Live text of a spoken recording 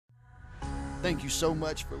Thank you so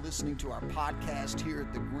much for listening to our podcast here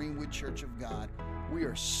at the Greenwood Church of God. We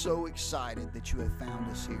are so excited that you have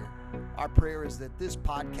found us here. Our prayer is that this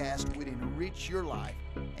podcast would enrich your life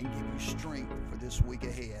and give you strength for this week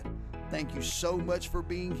ahead. Thank you so much for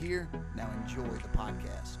being here. Now enjoy the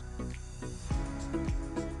podcast.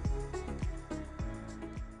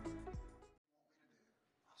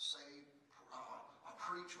 I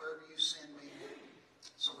preach wherever you send me.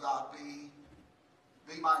 So God,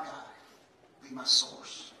 be my guide, be my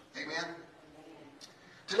source. Amen.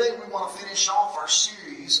 Today we want to finish off our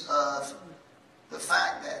series of the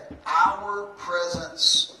fact that our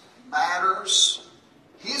presence matters,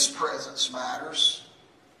 His presence matters,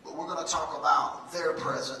 but we're going to talk about their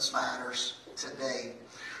presence matters today.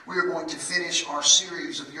 We are going to finish our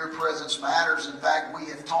series of Your Presence Matters. In fact, we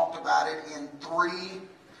have talked about it in three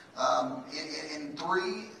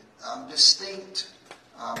distinct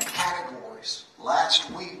categories.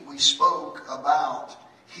 Last week we spoke about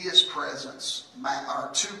His presence, or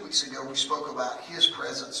 2 weeks ago we spoke about His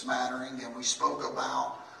presence mattering, and we spoke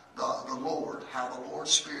about the Lord, how the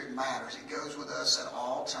Lord's Spirit matters. It goes with us at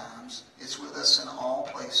all times. It's with us in all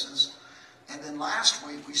places. And then last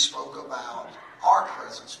week we spoke about our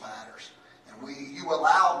presence matters. And you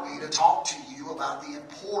allowed me to talk to you about the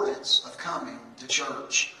importance of coming to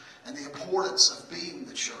church and the importance of being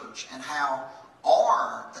the church, and how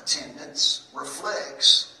our attendance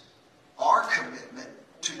reflects our commitment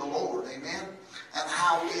to the Lord. Amen? And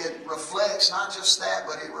how it reflects not just that,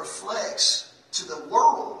 but it reflects to the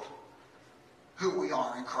world who we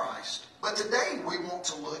are in Christ. But today we want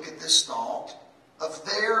to look at this thought of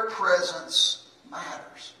their presence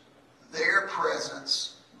matters. Their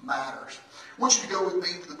presence matters. I want you to go with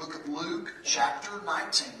me to the book of Luke, chapter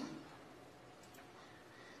 19.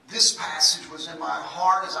 This passage was in my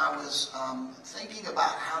heart as I was thinking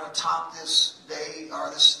about how to top this day, or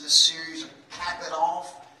this series, cap it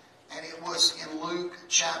off. And it was in Luke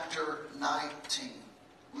chapter 19.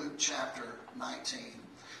 Luke chapter 19.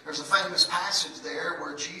 There's a famous passage there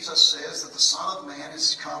where Jesus says that the Son of Man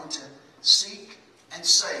has come to seek and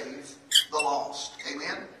save the lost.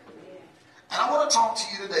 Amen? And I want to talk to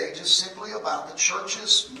you today just simply about the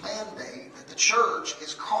church's mandate, that the church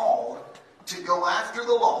is called to go after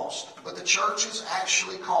the lost, but the church is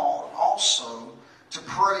actually called also to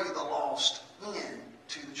pray the lost in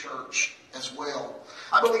to the church as well.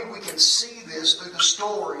 I believe we can see this through the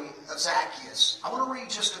story of Zacchaeus. I want to read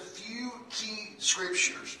just a few key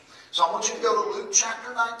scriptures. So I want you to go to Luke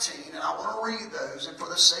chapter 19, and I want to read those. And for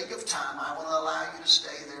the sake of time, I want to allow you to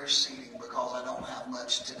stay there seating because I don't have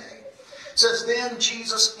much today. It says, then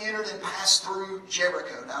Jesus entered and passed through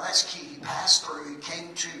Jericho. Now that's key. He passed through. He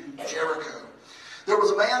came to Jericho. There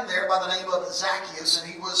was a man there by the name of Zacchaeus, and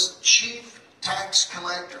he was chief tax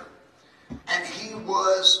collector. And he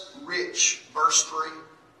was rich. Verse 3.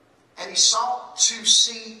 And he sought to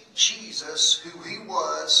see Jesus, who he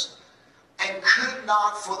was, and could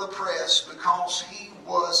not for the press, because he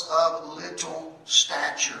was of little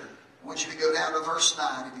stature. I want you to go down to verse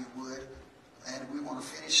 9 if you would. And we want to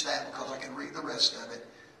finish that because I can read the rest of it.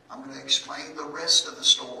 I'm going to explain the rest of the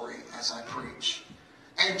story as I preach.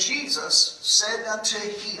 And Jesus said unto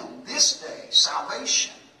him, this day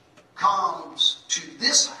salvation comes to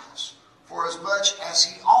this house, for as much as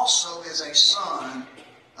he also is a son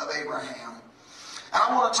of Abraham. And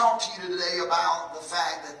I want to talk to you today about the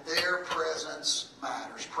fact that their presence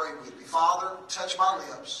matters. Pray with me. Father, touch my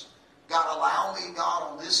lips. God, allow me,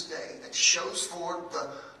 God, on this day that shows forth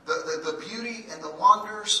the beauty and the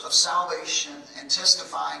wonders of salvation and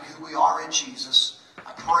testifying who we are in Jesus.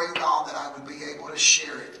 I pray, God, that I would be able to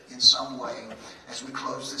share it in some way as we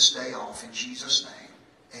close this day off. In Jesus'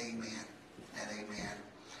 name, amen and amen.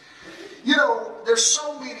 You know, there's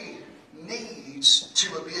so many needs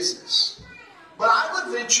to a business. But I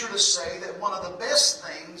would venture to say that one of the best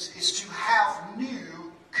things is to have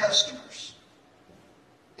new customers.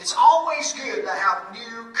 It's always good to have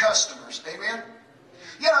new customers. Amen?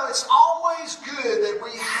 You know, it's always good that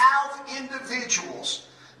we have individuals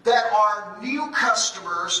that are new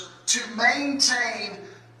customers to maintain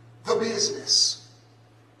the business.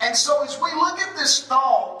 And so as we look at this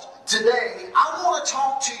thought today, I want to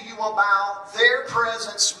talk to you about their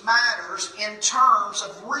presence matters in terms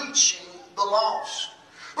of reaching the lost.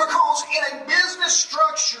 Because in a business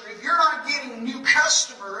structure, if you're not getting new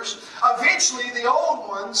customers, eventually the old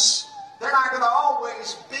ones, they're not going to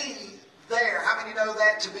always be there. How many know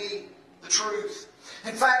that to be the truth?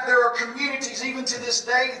 In fact, there are communities even to this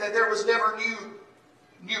day that there was never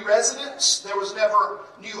new residents, there was never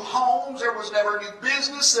new homes, there was never new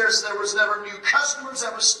business, there was never new customers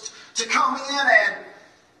that was to come in, and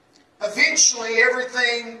eventually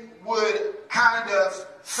everything would kind of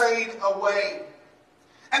fade away.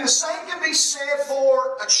 And the same can be said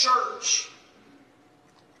for a church.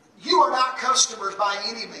 You are not customers by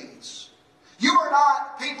any means. You are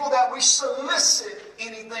not people that we solicit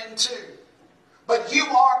anything to. But you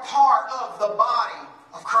are part of the body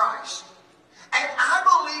of Christ. And I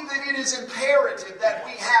believe that it is imperative that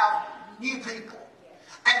we have new people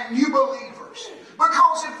and new believers.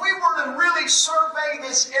 Because if we were to really survey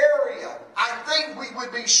this area, I think we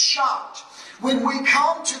would be shocked when we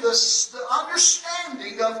come to the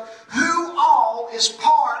understanding of who all is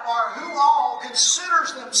part or who all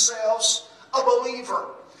considers themselves a believer.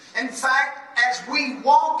 In fact, as we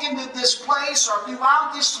walk into this place or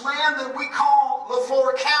throughout this land that we call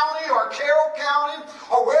LaFleur County or Carroll County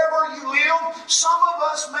or wherever you live, some of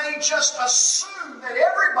us may just assume that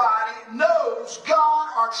everybody knows God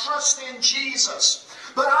or trusts in Jesus.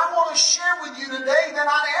 But I want to share with you today that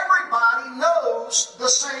not everybody knows the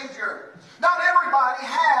Savior. Not everybody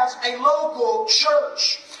has a local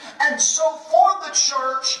church. And so for the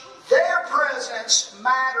church, their presence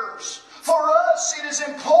matters. For us, it is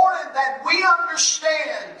important that we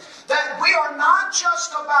understand that we are not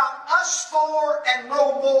just about us four and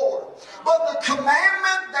no more. But the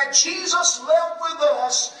commandment that Jesus left with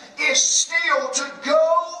us is still to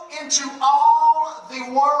go into all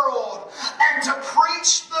the world and to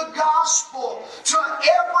preach the gospel to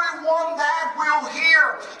everyone that will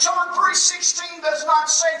hear. John 3:16 does not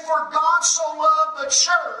say, "For God so loved the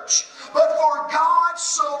church," but "For God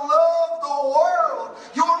so loved the world."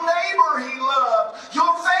 Your neighbor He loved.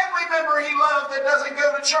 Your family member He loved that doesn't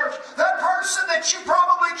go to church. That person that you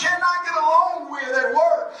probably cannot get along with at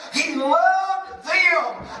work. He loved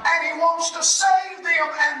them and He wants to save them,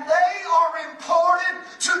 and they are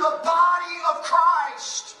important to the body of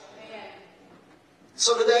Christ. Amen.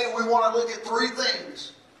 So today we want to look at three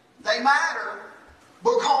things. They matter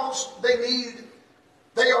because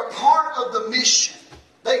they are part of the mission.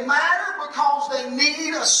 They matter because they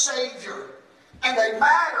need a Savior. And they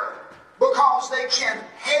matter because they can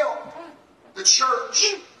help the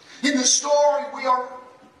church. In the story, we are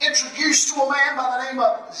introduced to a man by the name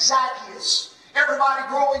of Zacchaeus. Everybody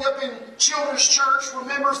growing up in children's church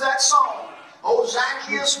remembers that song. Oh,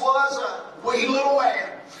 Zacchaeus was a wee little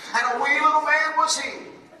man. And a wee little man was he.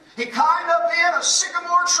 He climbed up in a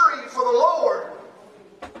sycamore tree for the Lord.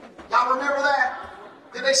 Y'all remember that?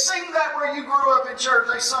 Did they sing that where you grew up in church?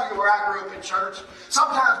 They sung it where I grew up in church.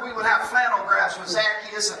 Sometimes we would have flannel graphs with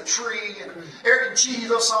Zacchaeus and a tree and Eric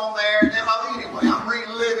Jesus on there. And anyway, I'm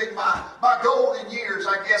reliving my golden years,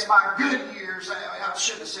 I guess, my good years. I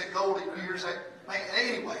shouldn't have said golden years.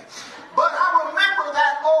 Anyway. But I remember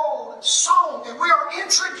that old song, and we are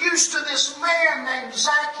introduced to this man named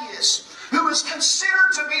Zacchaeus, who is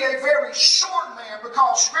considered to be a very short man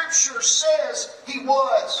because Scripture says he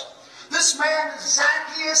was. This man,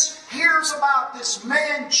 Zacchaeus, hears about this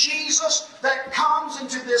man, Jesus, that comes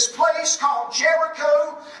into this place called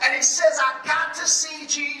Jericho, and he says, "I've got to see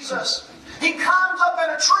Jesus." He climbs up in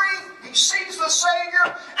a tree, he sees the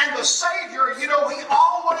Savior, and the Savior, he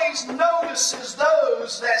always notices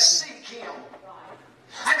those that seek Him.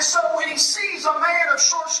 And so when he sees a man of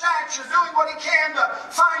short stature doing what he can to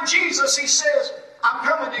find Jesus, he says, "I'm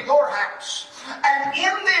coming to your house." And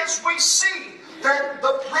in this we see that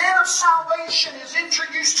the plan of salvation is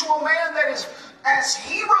introduced to a man that is, as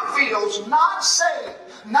he reveals, not saved,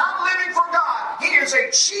 not living for God. He is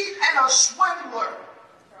a cheat and a swindler.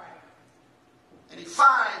 And he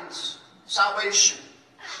finds salvation.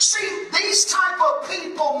 See, these type of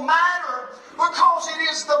people matter because it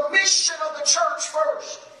is the mission of the church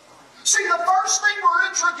first. See, the first thing we're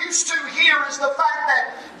introduced to here is the fact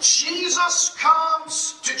that Jesus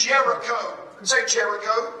comes to Jericho. Say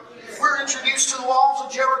Jericho. We're introduced to the walls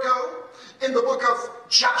of Jericho. In the book of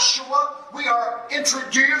Joshua, we are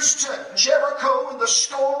introduced to Jericho in the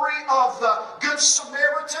story of the Good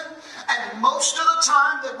Samaritan. And most of the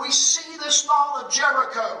time that we see this thought of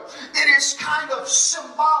Jericho, it is kind of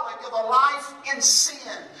symbolic of a life in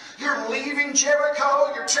sin. You're leaving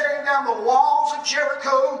Jericho, you're tearing down the walls of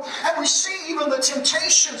Jericho, and we see even the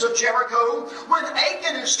temptations of Jericho when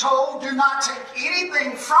Achan is told, "Do not take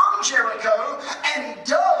anything from Jericho," and he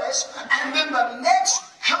does, and then the next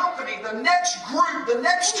company, the next group, the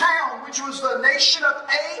next town, which was the nation of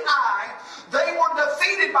Ai, They were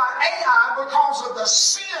defeated by Ai because of the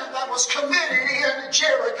sin that was committed in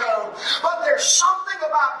Jericho. But there's something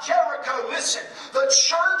about Jericho. Listen, the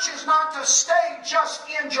church is not to stay just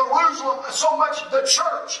in Jerusalem so much. The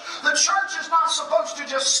church is not supposed to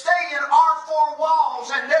just stay in our four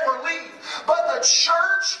walls and never leave. But the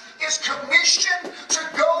church is commissioned to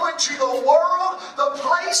go into the world, the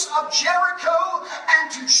place of Jericho,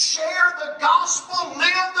 and to share the gospel,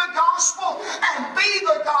 live the gospel, and be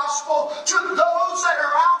the gospel to those that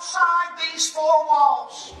are outside these four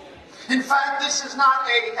walls. In fact, this is not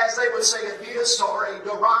a, as they would say, a diss or a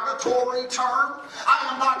derogatory term. I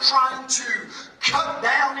am not trying to cut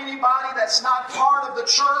down anybody that's not part of the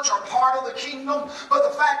church or part of the kingdom. But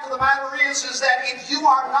the fact of the matter is that if you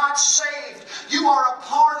are not saved, you are a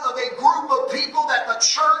part of a group of people that the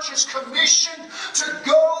church is commissioned to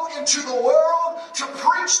go into the world, to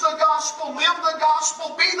preach the gospel, live the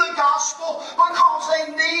gospel, be the gospel, because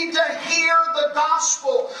they need to hear the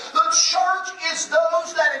gospel. The church is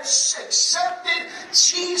those that have accepted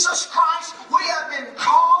Jesus Christ. We have been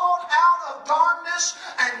called out of darkness,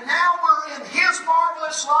 and now we're in His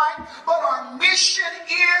marvelous light. But our mission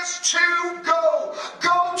is to go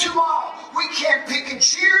to all. We can't pick and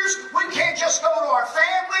choose. We can't just go to our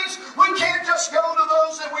families. We can't just go to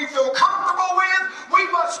those that we feel comfortable with. We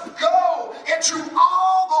must go into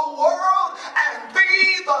all the world and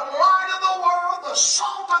be the light of the world, the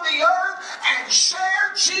salt of the earth, and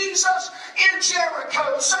share Jesus in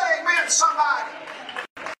Jericho. Say amen, somebody.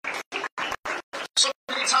 So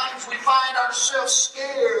many times we find ourselves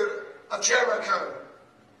scared of Jericho.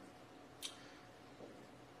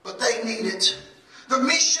 But they need it. The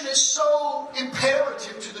mission is so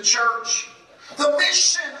imperative to the church. The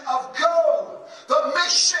mission of go, the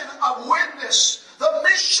mission of witness, the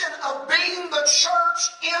mission of being the church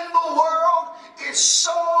in the world is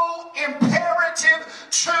so imperative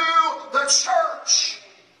to the church.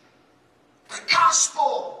 The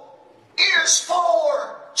gospel is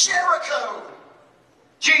for Jericho.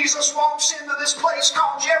 Jesus walks into this place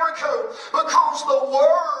called Jericho because the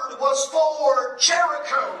Word was for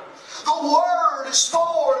Jericho. The Word is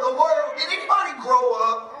for the world. Did anybody grow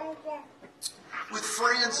up with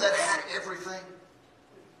friends that had everything?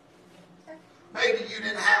 Maybe you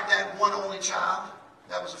didn't have that one only child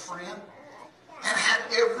that was a friend and had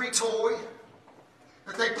every toy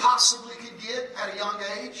that they possibly could get at a young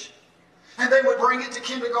age. And they would bring it to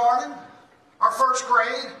kindergarten, or first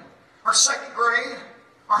grade, or second grade,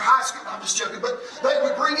 or high school. I'm just joking. But they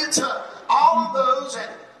would bring it to all of those, and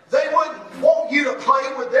they wouldn't want you to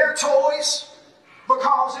play with their toys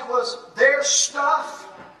because it was their stuff.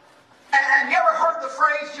 And you ever heard the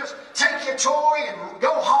phrase, just take your toy and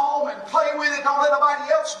go home and play with it, don't let nobody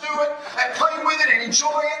else do it, and play with it and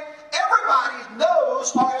enjoy it? Everybody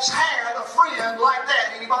knows or has had a friend like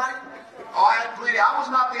that. Anybody? Oh, I had plenty. I was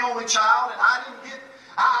not the only child, and I didn't get.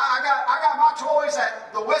 I got my toys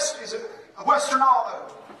at the Western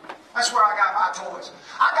Auto. That's where I got my toys.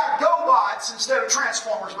 I got GoBots instead of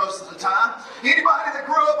Transformers most of the time. Anybody that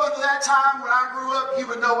grew up under that time, when I grew up, you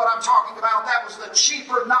would know what I'm talking about. That was the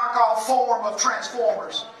cheaper knockoff form of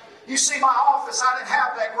Transformers. You see my office, I didn't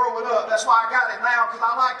have that growing up. That's why I got it now, because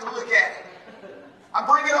I like to look at it. I'm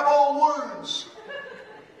bringing up old wounds.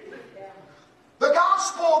 The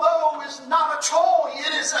gospel, though, is not a toy.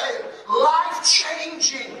 It is a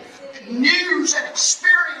life-changing news and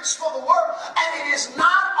experience for the world. And it is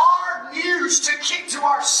not our news to keep to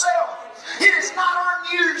ourselves. It is not our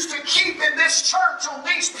news to keep in this church on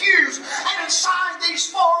these pews and inside these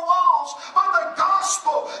four walls. But the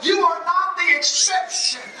gospel, you are not the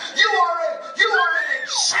exception. You are an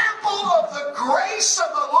example of the grace of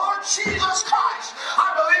the Lord Jesus Christ.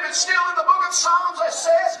 I believe it's still in the book of Psalms that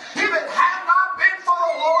says, if it had not been for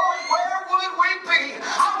the Lord, where would we be?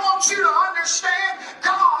 I want you to understand,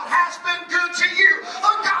 God has been good to you.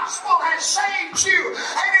 The gospel has saved you.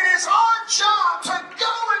 And it is our job to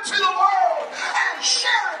go into the world and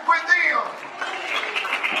share it with them.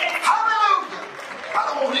 Hallelujah. I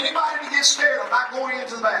don't want anybody to get scared. I'm not going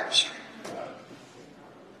into the baptistry.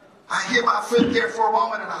 I hit my foot there for a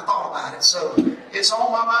moment and I thought about it. So it's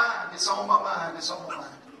on my mind. It's on my mind. It's on my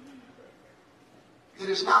mind. It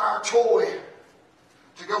is not our toy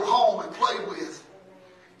to go home and play with.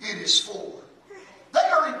 It is for. They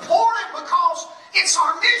are important because it's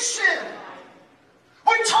our mission.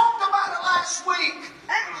 We talked about it last week.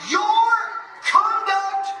 Your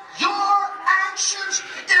conduct, your actions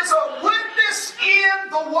is a witness in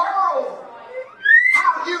the world.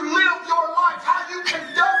 How you live your life, how you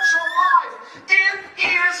conduct your life, it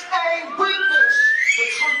is a witness. The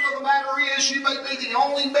truth of the matter is, you may be the the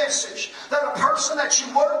only message that a person that you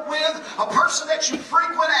work with, a person that you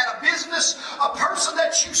frequent at a business, a person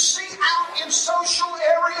that you see out in social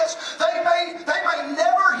areas, they may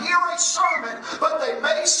never hear a sermon, but they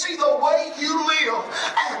may see the way you live.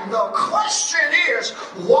 And the question is,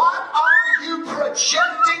 what are you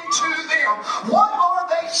projecting to them? What are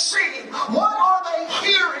they seeing? What are they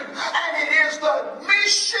hearing? And it is the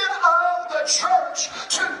mission of the church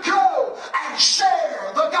to go and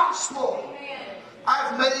share the gospel.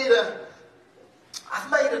 I've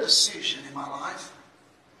made a decision in my life,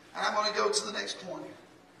 and I'm going to go to the next point.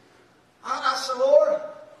 I said, Lord,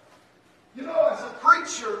 you know, as a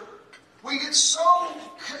preacher, we get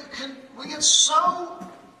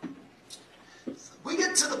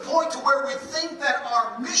to the point to where we think that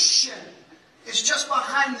our mission is just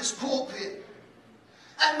behind this pulpit,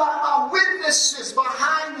 and my witness is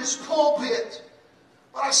behind this pulpit.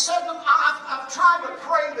 But I said to them, I've tried to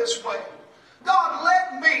pray this way. God,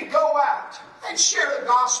 let me go out and share the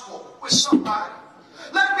gospel with somebody.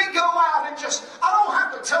 Let me go out and I don't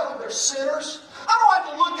have to tell them they're sinners. I don't have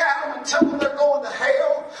to look at them and tell them they're going to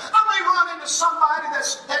hell. I may run into somebody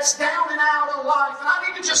that's down and out of life, and I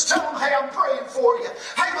need to just tell them, hey, I'm praying for you.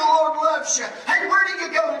 Hey, the Lord loves you. Hey, where do you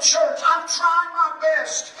go to church? I've tried my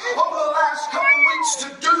best over the last couple of weeks to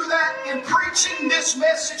do that in preaching this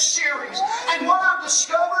message series. And what I've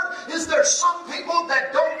discovered is there's some people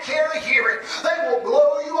that don't care to hear it. They will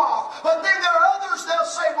blow you off. But then there are others, they'll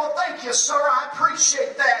say, well, thank you, sir. I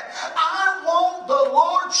appreciate that. I want the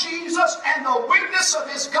Lord Jesus and the witness of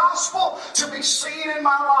His gospel to be seen in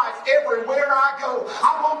my life everywhere I go.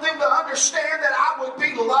 I want them to understand that I would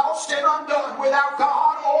be lost and undone without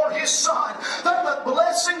God or His Son. That the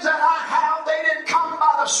blessings that I have, they didn't come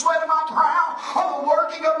by the sweat of my brow or the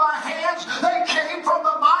working of my hands. They came from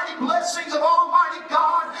the mighty blessings of Almighty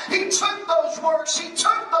God. He took those works, He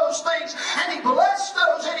took those things, and He blessed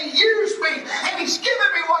those, and He used me, and He's given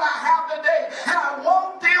me what I have today. And I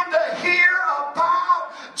want them to hear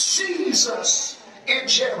about Jesus in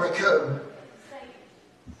Jericho.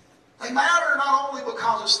 They matter not only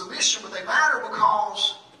because it's the mission, but they matter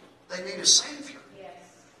because they need a Savior. Yes.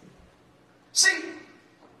 See,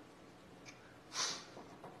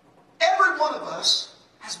 every one of us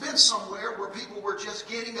has been somewhere where people were just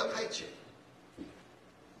getting a paycheck.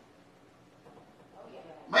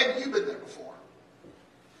 Maybe you've been there before.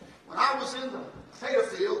 When I was in the potato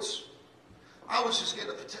fields, I was just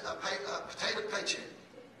getting a potato paycheck.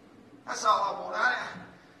 That's all I wanted.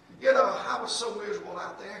 I was so miserable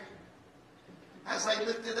out there. As they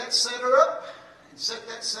lifted that setter up and set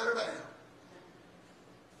that setter down.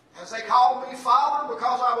 As they called me Father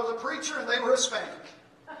because I was a preacher and they were Hispanic.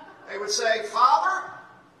 They would say, Father.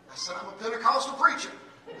 I said, I'm a Pentecostal preacher.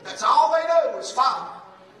 But that's all they know is Father.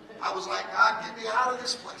 I was like, God, get me out of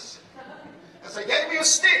this place. As they gave me a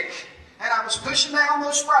stick and I was pushing down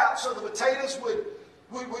those sprouts so the potatoes would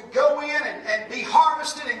go in and be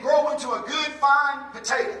harvested and grow into a good, fine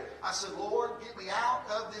potato. I said, Lord, get me out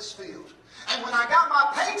of this field. And when I got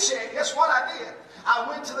my paycheck, guess what I did? I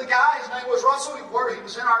went to the guy, his name was Russell, he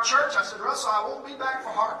was in our church. I said, Russell, I won't be back for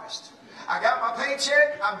harvest. I got my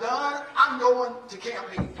paycheck, I'm done, I'm going to camp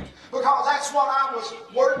meeting. Because that's what I was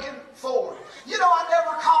working for. You know, I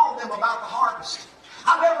never called them about the harvest.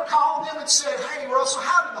 I never called them and said, hey, Russell,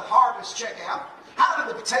 how did the harvest check out? How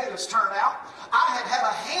did the potatoes turn out? I had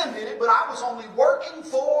a hand in it, but I was only working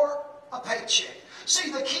for a paycheck.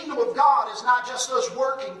 See, the kingdom of God is not just us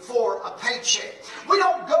working for a paycheck. We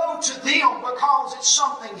don't go to them because it's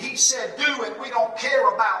something He said do and we don't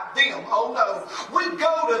care about them. Oh no. We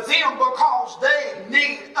go to them because they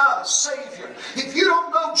need a Savior. If you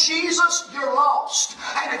don't know Jesus, you're lost.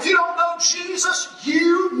 And if you don't know Jesus,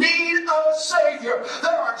 you need a Savior.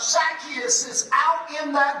 There are Zacchaeuses out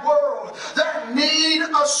in that world that need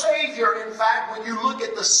a Savior. In fact, when you look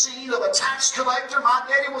at the scene of a tax collector, my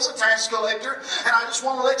daddy was a tax collector, and I just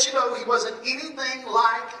want to let you know he wasn't anything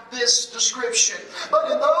like this description.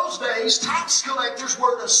 But in those days, tax collectors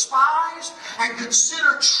were despised and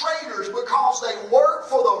considered traitors because they worked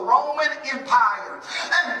for the Roman Empire.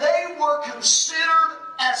 And they were considered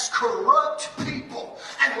as corrupt people.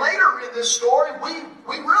 And later in this story,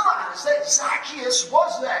 we realize that Zacchaeus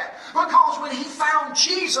was that. Because when he found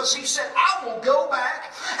Jesus, he said, I will go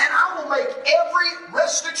back and I will make every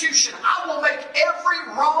restitution. I will make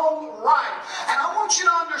every wrong right. And I want you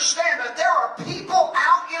to understand that there are people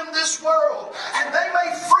out in this world, and they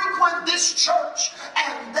may frequent this church,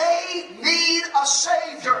 and they need a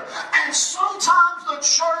Savior. And sometimes the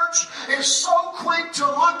church is so quick to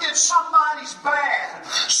look at somebody's bad,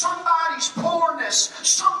 somebody's poorness,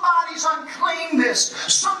 somebody's uncleanness,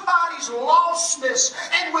 somebody's lostness,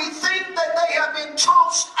 and we think that they have been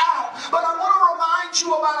tossed out. But I want to remind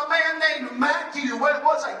you about a man named Matthew, who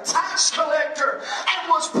was a tax collector and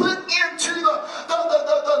was put into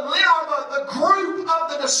the group of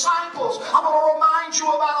the disciples. I'm going to remind you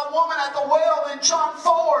about a woman at the well in John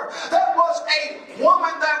 4. That was a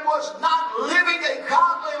woman that was not living a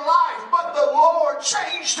godly life, but the Lord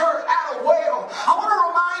changed her at a well. I want to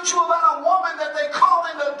remind you about a woman that they caught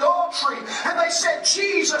in adultery, and they said,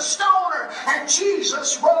 Jesus, stone her, and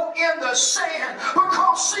Jesus wrote in the sand.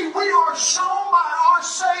 Because see, we are shown by our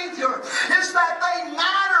Savior is that they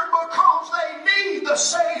matter because they need the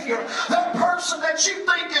Savior. That person that you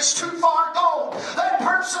think is too far gone, that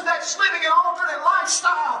person that's living an alternate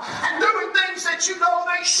lifestyle and doing things that you know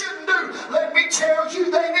they shouldn't do, let me tell you,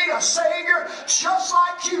 they need a Savior just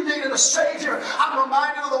like you needed a Savior. I'm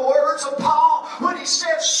reminded of the words of Paul when he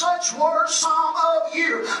said, such were some of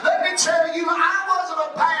you. Let me tell you, I wasn't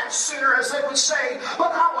a bad sinner, as they would say,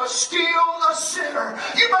 but I was still a sinner.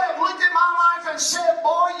 You may have looked at my life and said,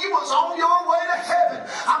 boy, you was on your way to heaven.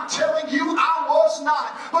 I'm telling you, I was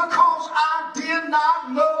not, because I did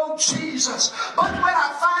not know Jesus. But when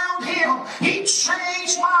I found Him, He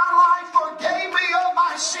changed my life, forgave me of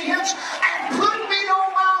my sins, and put me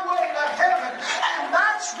on my way to heaven. And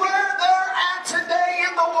that's where they're at today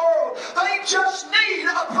in the world. They just need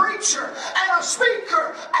a preacher and a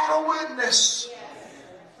speaker and a witness.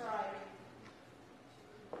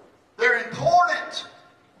 They're important.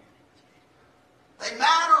 They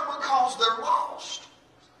matter because they're lost.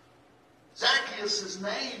 Zacchaeus'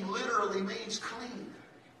 name literally means clean,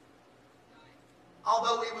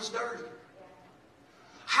 although he was dirty.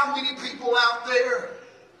 How many people out there,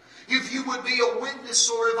 if you would be a witness,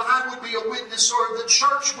 or if I would be a witness, or if the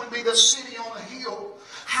church would be the city on a hill,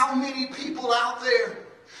 how many people out there,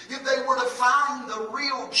 if they were to find the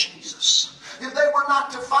real Jesus, if they were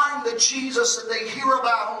not to find the Jesus that they hear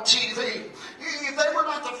about on TV, if they were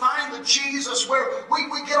not to find the Jesus where we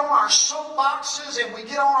get on our soapboxes and we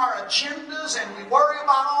get on our agendas and we worry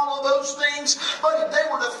about all of those things, but if they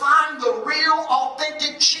were to find the real,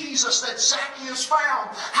 authentic Jesus that Zacchaeus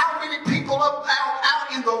found, how many people out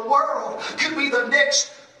in the world could be the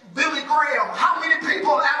next Billy Graham? How many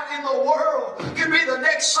people out in the world could be the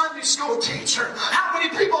next Sunday school teacher? How many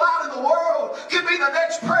people out in the world could be the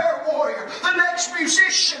next prayer warrior, the next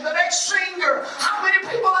musician, the next singer? How many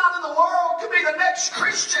people out in the world could be the next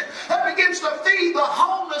Christian that begins to feed the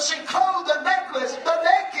homeless and clothe the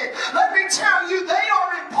naked? Let me tell you, they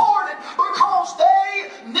are important because they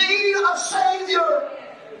need a Savior.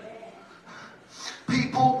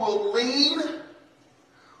 People will lean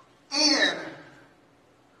in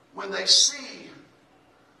when they see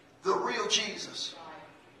the real Jesus.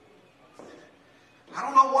 I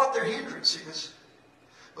don't know what their hindrance is,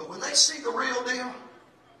 but when they see the real deal,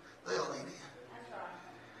 they'll lean in.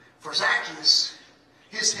 For Zacchaeus,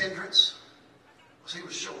 his hindrance was he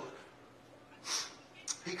was short.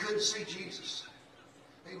 He couldn't see Jesus.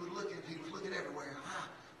 He was looking everywhere.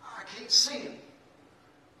 I can't see him.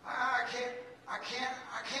 I can't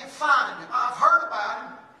find him. I've heard about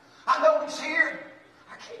him. I know he's here.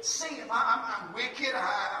 I can't see him. I'm wicked.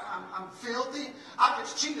 I'm filthy. I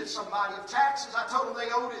just cheated somebody of taxes. I told them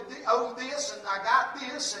they owed this, and I got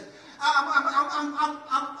this, and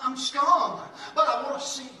I'm scum. But I want to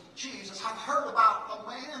see Jesus. I've heard about a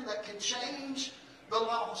man that can change the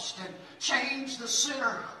lost and change the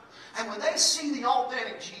sinner. And when they see the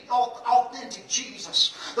authentic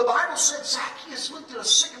Jesus, the Bible said Zacchaeus looked at a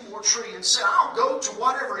sycamore tree and said, I'll go to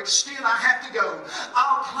whatever extent I have to go.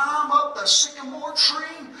 I'll climb up the sycamore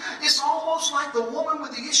tree. It's almost like the woman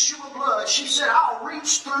with the issue of blood. She said, I'll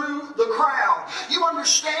reach through the crowd. You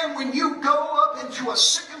understand, when you go up into a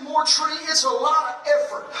sycamore tree, it's a lot of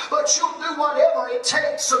effort, but you'll do whatever it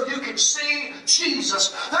takes so you can see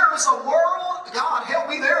Jesus. There is a world, God help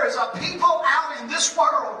me, there is a people out in this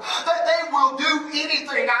world that they will do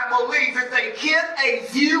anything, I believe, if they get a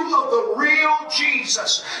view of the real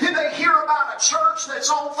Jesus. If they hear about a church that's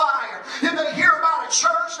on fire, if they hear about a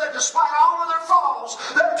church that despite all of their faults,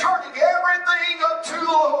 they're turning everything up to the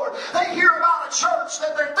Lord. They hear about a church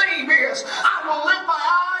that their theme is, I will lift my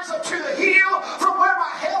eyes up to the hill from where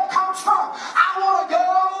my help comes from. I want to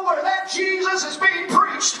go where that Jesus is being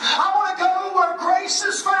preached. I want to go where grace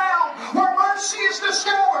is found, where mercy is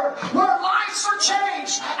discovered, where lives are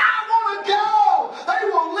changed. I want to go. They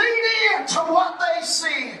will lean into what they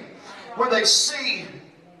see, where they see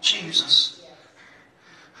Jesus.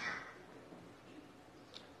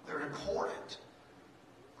 They're important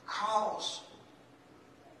because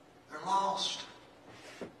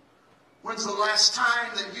is the last time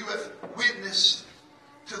that you have witnessed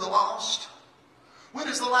to the lost? When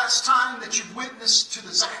is the last time that you've witnessed to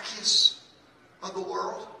the Zacchaeus of the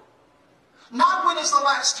world? Not when is the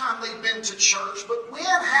last time they've been to church, but when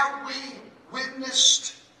have we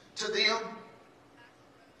witnessed to them?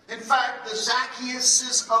 In fact, the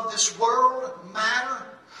Zacchaeuses of this world matter,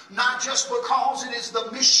 not just because it is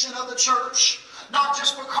the mission of the church, not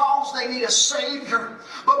just because they need a Savior,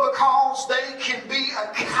 but because they can be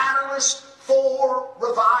a catalyst for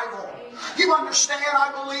revival. You understand,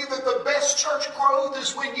 I believe that the best church growth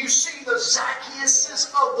is when you see the Zacchaeuses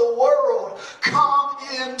of the world come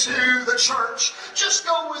into the church. Just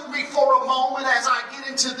go with me for a moment as I get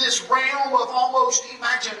into this realm of almost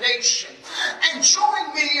imagination. And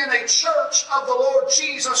join me in a church of the Lord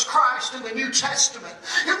Jesus Christ in the New Testament.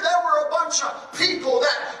 If there were a bunch of people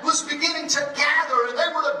that was beginning to gather and they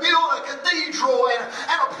were to build a cathedral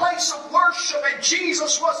and a place of worship, and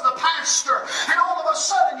Jesus was the pastor, and all of a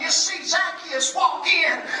sudden you see Zacchaeus walk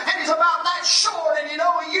in and he's about that short, and you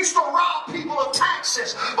know he used to rob people of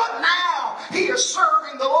taxes, but now he is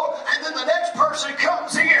serving the Lord. And then the next person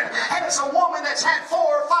comes in and it's a woman that's had 4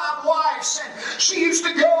 or 5 wives, and she used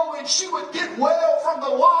to go and she would get well from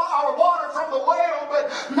the water from the well, but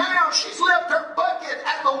now she's left her bucket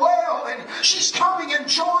at the well and she's coming and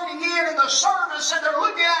joining in the service, and they're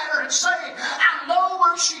looking at her and saying, I know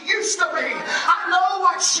where she used to be, I know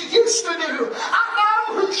what she used to do,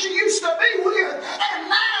 I know who she used to be with, and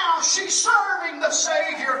now she's serving the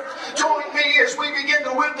Savior. Join me as we begin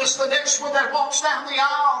to witness the next one that walks down the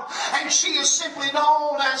aisle, and she is simply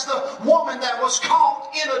known as the woman that was caught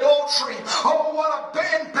in adultery. Oh, what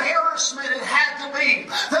an embarrassment it had to be,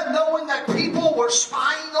 that knowing that people were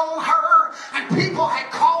spying on her and people had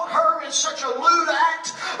caught her in such a lewd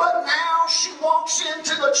act, but now she walks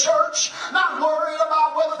into the church not worried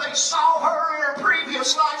about whether they saw her in her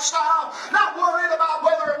previous lifestyle, not worried about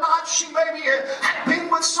whether or not she maybe had been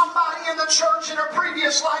with somebody in the church in her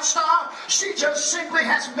previous lifestyle. She just simply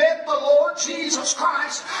has met the Lord Jesus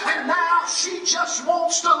Christ, and now she just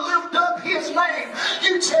wants to lift up His name.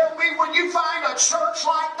 You tell me, when you find a church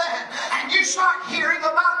like that and you start hearing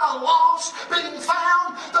about the lost being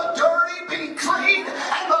found, the dirty being clean,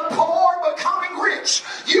 and the poor becoming rich,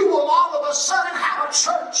 you will all of a sudden have a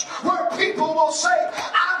church where people will say,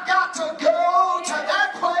 I've got to go to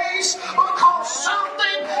that place because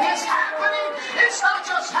something is happening. It's not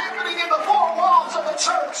just happening in the 4 walls of the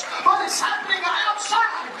church, but it's happening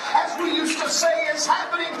outside. As we used to say, it's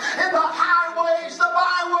happening in the highways, the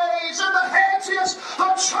byways, and the hedges.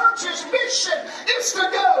 The church's mission is to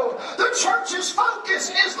go. The church's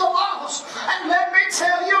focus is the lost. And let me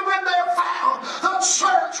tell you, when they're found, the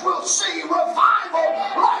church will see revival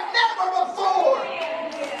like never before.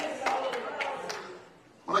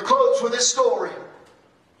 I'm going to close with this story.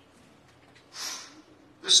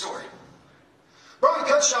 This story. Brian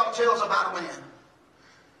Cutshaw tells about a man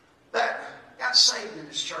that got saved in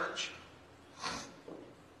his church.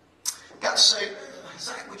 Got saved.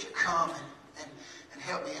 Zach, would you come and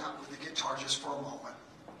help me out with the guitar just for a moment?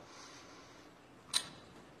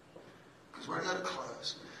 Because we're going to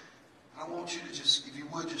close. I want you to just, if you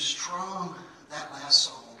would, just strum that last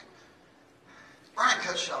song. Brian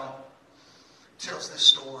Cutshaw tells this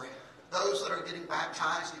story. Those that are getting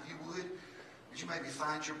baptized, if you would you maybe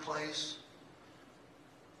find your place?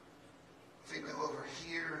 Female over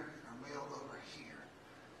here, or male over here.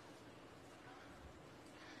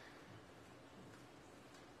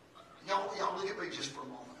 Y'all look at me just for a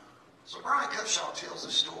moment. So Brian Cutshaw tells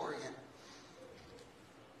this story, and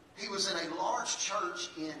he was in a large church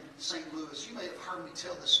in St. Louis. You may have heard me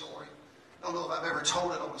tell this story. I don't know if I've ever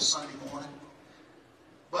told it on a Sunday morning.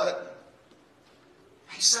 But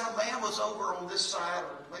he said a man was over on this side,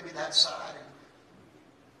 or maybe that side, and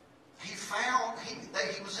he found that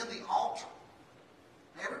he was in the altar.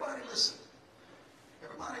 Everybody listen.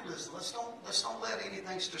 Everybody listen. Let's don't let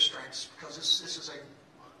anything distract us, because this is a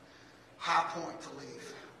high point to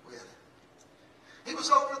leave with. He was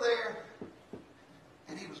over there,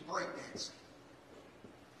 and he was breakdancing.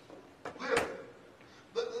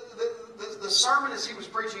 The sermon as he was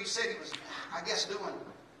preaching, he said he was, I guess, doing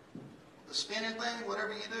the spinning thing,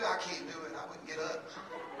 whatever you do. I can't do it. I wouldn't get up.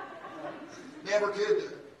 Never could do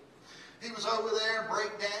it. He was over there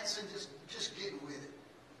breakdancing, just getting with it.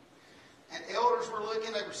 And elders were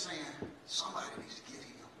looking, they were saying, somebody needs to get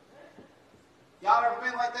him. Y'all ever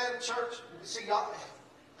been like that in church? See, y'all,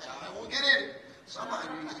 I won't get in it. Somebody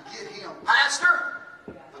needs to get him. Pastor?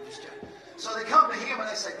 I'm just joking. So they come to him and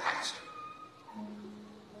they say, Pastor,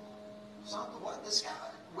 something, what, this guy,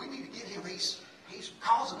 we need to get him. He's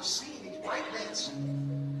causing a scene. He's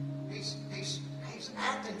breakdancing. He's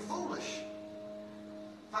acting foolish.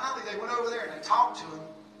 finally they went over there and they talked to him.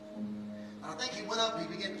 And I think he went up and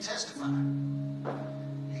he began to testify.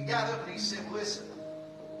 He got up and he said, listen,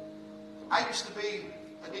 I used to be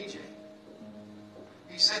a DJ.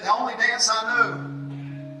 He said, the only dance I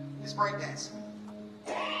know is breakdancing.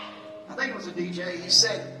 I think it was a DJ. He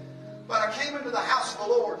said, but I came into the house of the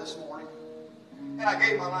Lord this morning and I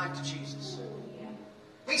gave my life to Jesus.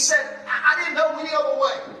 He said, I didn't know any other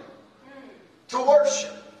way to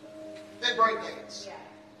worship than breakdance.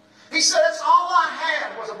 He said, that's all I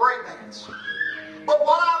had was a breakdance. But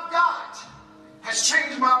what I've got has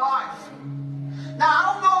changed my life. Now,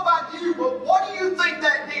 I don't know about you, but what do you think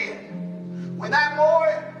that did? When that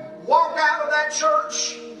boy walked out of that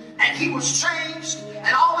church and he was changed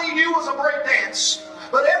and all he knew was a breakdance.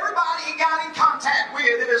 But everybody he got in contact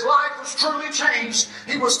with, and his life was truly changed,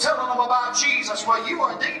 he was telling them about Jesus. Well, you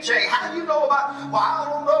are a DJ. How do you know about? Well,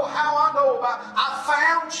 I don't know how I know about. I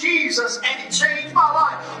found Jesus and he changed my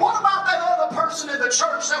life. What about that other person in the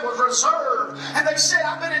church that was reserved? And they said,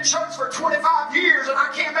 I've been in church for 25 years and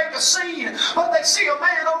I can't make a scene. But they see a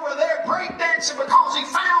man over there breakdancing because he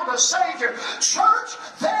found a Savior. Church,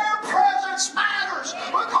 their presence matters,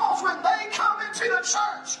 because when they come into the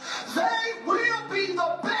church, they will be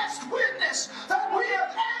the best witness that we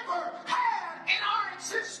have ever had in our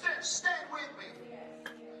existence. Stand with me.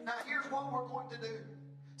 Now here's what we're going to do.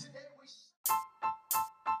 Today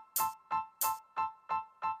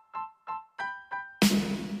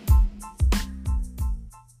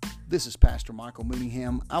This is Pastor Michael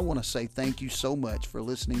Mooneyham. I want to say thank you so much for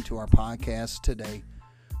listening to our podcast today.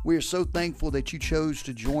 We are so thankful that you chose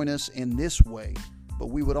to join us in this way, but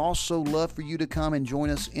we would also love for you to come and join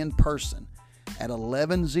us in person at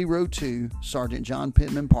 1102 Sergeant John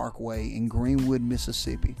Pittman Parkway in Greenwood,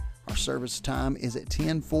 Mississippi. Our service time is at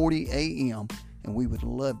 10:40 a.m. and we would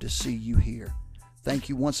love to see you here. Thank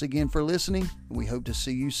you once again for listening, and we hope to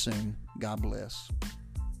see you soon. God bless.